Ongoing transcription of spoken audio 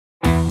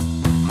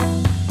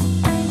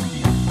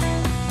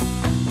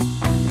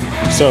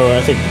So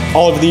I think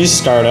all of these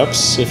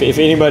startups, if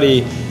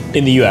anybody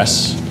in the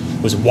US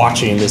was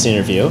watching this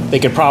interview, they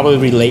could probably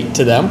relate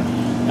to them.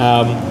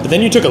 But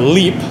then you took a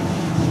leap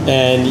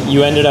and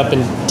you ended up in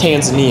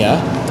Tanzania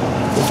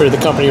for the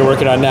company you're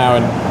working on now.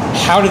 And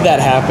how did that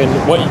happen?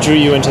 What drew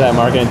you into that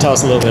market? And tell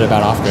us a little bit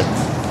about Off-Grid.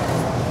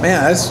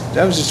 Man,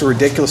 that was just a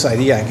ridiculous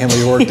idea. I can't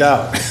believe it worked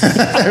out.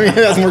 I mean, it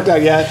hasn't worked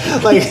out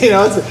yet. Like, you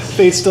know,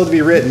 fate's still to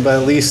be written,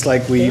 but at least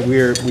like we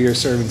are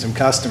serving some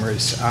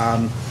customers.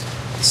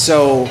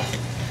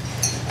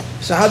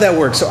 So how'd that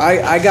work? So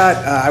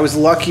I was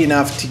lucky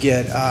enough to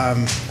get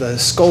the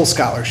Skoll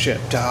Scholarship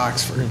to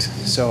Oxford.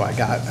 So I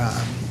got,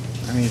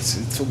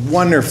 it's a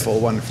wonderful,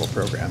 wonderful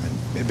program.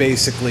 And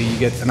basically you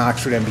get an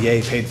Oxford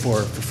MBA paid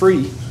for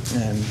free,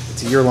 and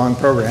it's a year-long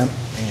program.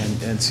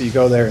 And so you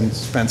go there and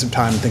spend some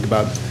time and think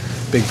about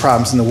big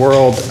problems in the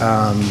world.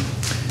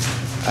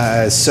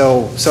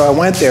 So I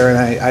went there and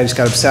I just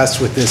got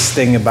obsessed with this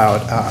thing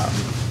about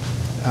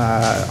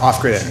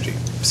off-grid energy.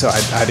 So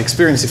I'd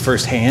experienced it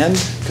firsthand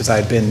because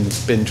I'd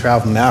been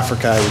traveling in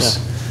Africa. I was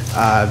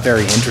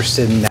very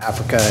interested in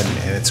Africa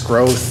and its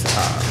growth.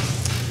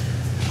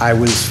 I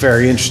was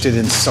very interested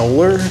in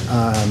solar,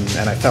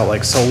 and I felt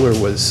like solar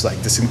was like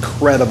this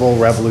incredible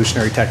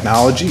revolutionary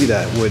technology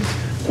that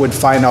would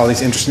find all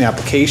these interesting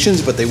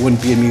applications, but they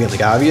wouldn't be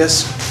immediately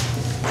obvious.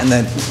 And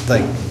then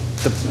like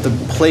the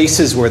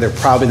places where they're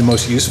probably the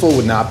most useful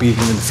would not be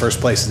even in the first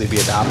places they'd be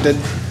adopted.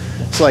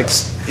 So like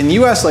in the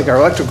US, like our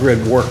electric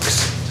grid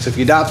works. So if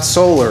you adopt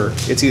solar,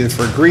 it's either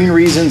for green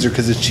reasons or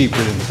because it's cheaper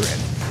than the grid.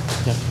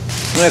 Yeah.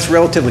 And that's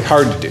relatively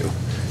hard to do.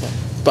 Yeah.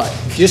 But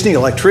if you just need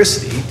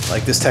electricity,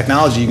 like this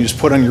technology you can just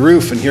put on your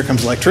roof and here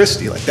comes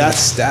electricity, like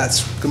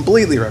that's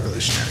completely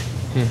revolutionary.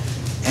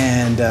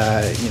 And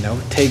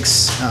it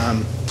takes,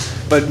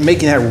 but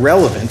making that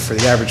relevant for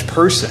the average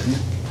person,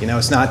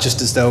 it's not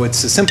just as though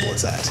it's as simple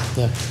as that.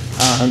 Yeah.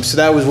 So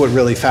that was what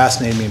really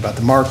fascinated me about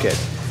the market.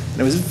 And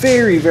it was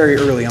very, very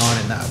early on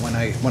in that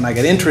when I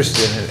got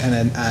interested in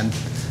it, and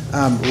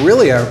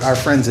really our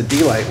friends at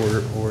D-Light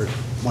were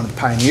one of the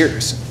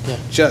pioneers. Yeah.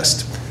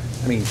 Just,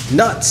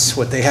 nuts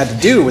what they had to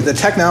do with the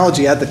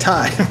technology at the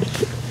time.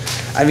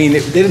 They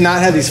did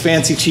not have these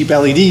fancy cheap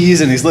LEDs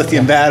and these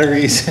lithium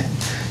batteries.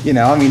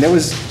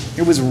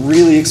 It was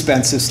really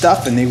expensive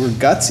stuff, and they were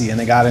gutsy, and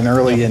they got in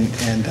early and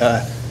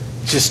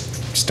just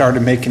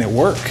started making it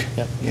work.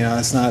 Yep.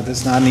 It's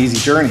not an easy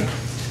journey.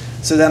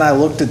 So then I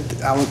looked at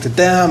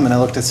them, and I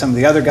looked at some of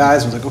the other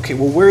guys, and was like, okay,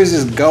 well, where is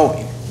this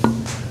going?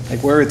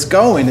 Like where it's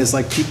going is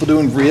like people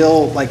doing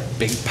real like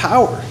big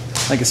power.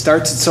 Like it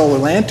starts at solar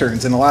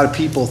lanterns, and a lot of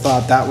people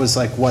thought that was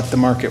like what the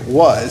market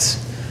was.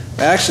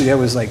 But actually, that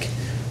was like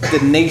the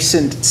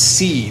nascent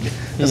seed.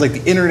 It was like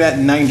the internet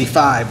in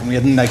 '95, and we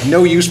had like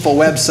no useful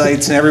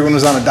websites, and everyone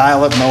was on a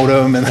dial-up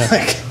modem, and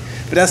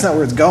but that's not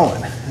where it's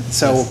going.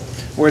 So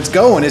where it's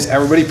going is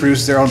everybody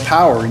produces their own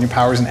power, and your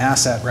power is an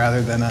asset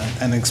rather than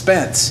an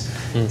expense.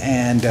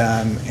 And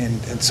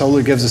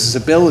solar gives us this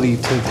ability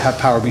to have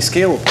power be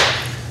scalable.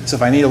 So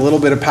if I need a little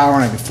bit of power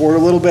and I can afford a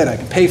little bit, I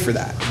can pay for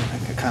that. I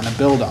can kind of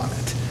build on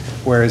it.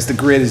 Whereas the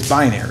grid is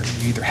binary.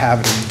 You either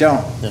have it or you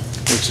don't,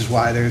 which is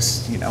why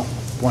there's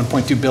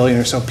 1.2 billion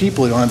or so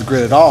people who don't have the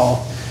grid at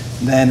all.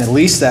 Then at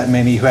least that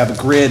many who have a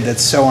grid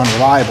that's so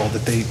unreliable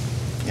that they,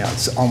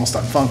 it's almost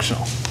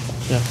unfunctional.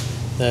 Yeah.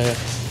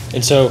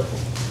 And so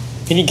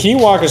can you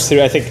walk us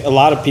through, I think a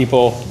lot of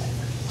people,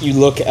 you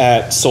look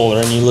at solar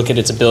and you look at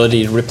its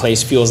ability to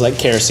replace fuels like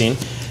kerosene,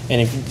 and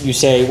if you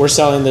say we're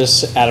selling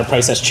this at a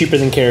price that's cheaper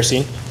than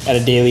kerosene at a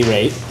daily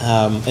rate,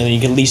 and then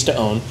you can lease to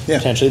own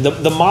potentially,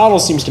 the model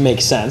seems to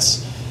make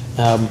sense,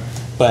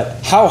 but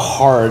how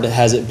hard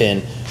has it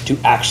been to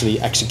actually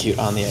execute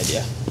on the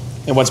idea,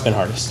 and what's been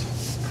hardest?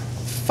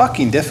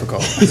 Fucking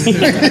difficult.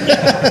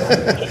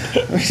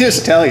 Let me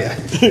just tell you.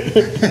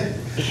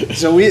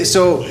 So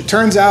it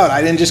turns out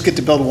I didn't just get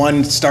to build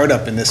one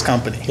startup in this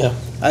company. Yeah.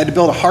 I had to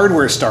build a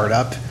hardware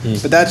startup,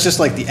 but that's just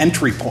like the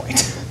entry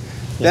point.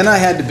 Then I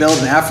had to build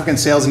an African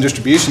sales and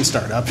distribution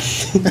startup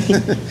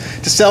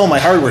to sell my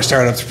hardware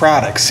startup's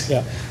products.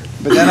 Yeah.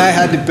 But then I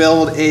had to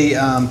build a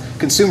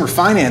consumer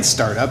finance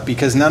startup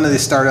because so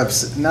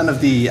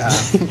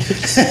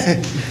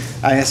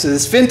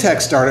this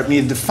fintech startup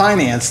needed to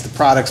finance the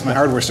products my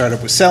hardware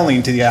startup was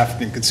selling to the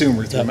African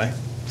consumer through my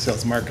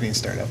sales and marketing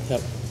startup.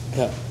 Yep.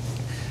 Yep.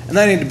 And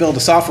then I needed to build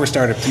a software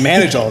startup to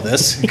manage all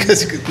this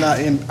because it's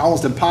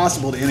almost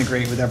impossible to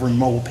integrate with every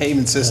mobile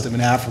payment system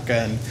in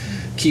Africa and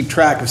keep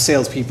track of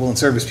salespeople and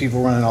service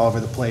people running all over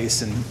the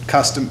place and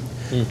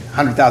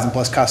 100,000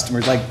 plus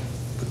customers. Like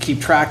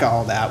keep track of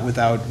all that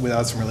without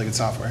some really good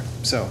software.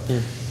 So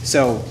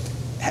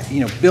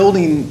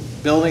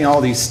building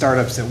all these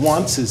startups at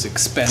once is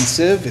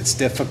expensive. It's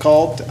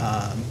difficult.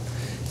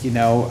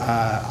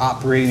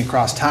 Operating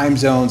across time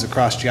zones,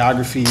 across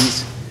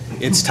geographies.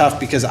 It's tough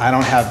because I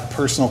don't have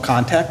personal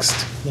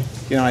context.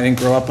 I didn't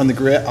grow up on the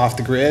grid, off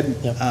the grid.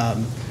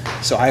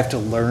 So I have to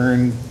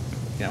learn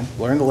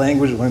the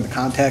language, learn the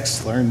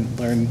context, learn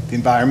the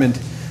environment.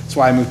 That's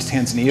why I moved to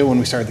Tanzania when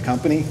we started the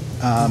company.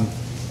 I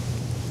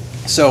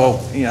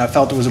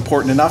felt it was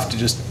important enough to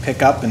just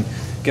pick up and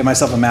give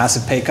myself a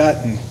massive pay cut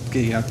and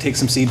take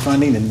some seed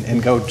funding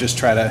and go just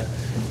try to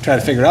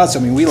figure it out. So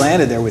I mean, we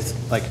landed there with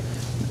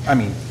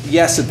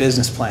yes, a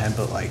business plan,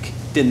 but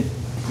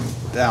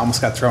that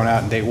almost got thrown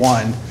out in day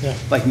one. Yeah.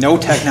 No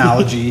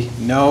technology,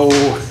 no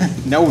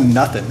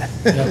nothing.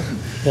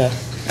 Yeah.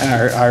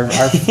 And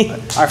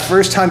our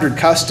first 100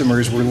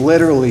 customers were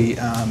literally,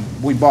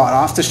 we bought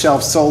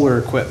off-the-shelf solar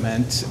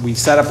equipment. We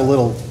set up a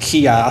little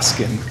kiosk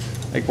in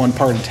one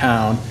part of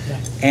town,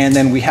 and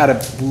then we had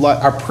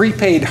our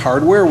prepaid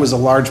hardware was a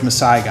large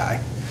Maasai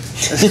guy.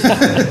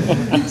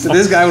 So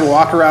this guy would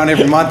walk around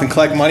every month and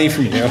collect money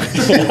from you,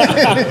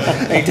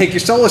 and he'd take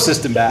your solar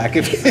system back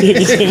if you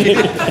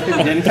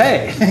didn't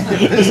pay.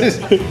 This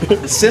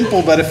is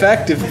simple but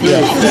effective proof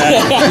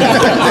that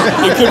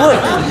It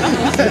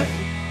could work.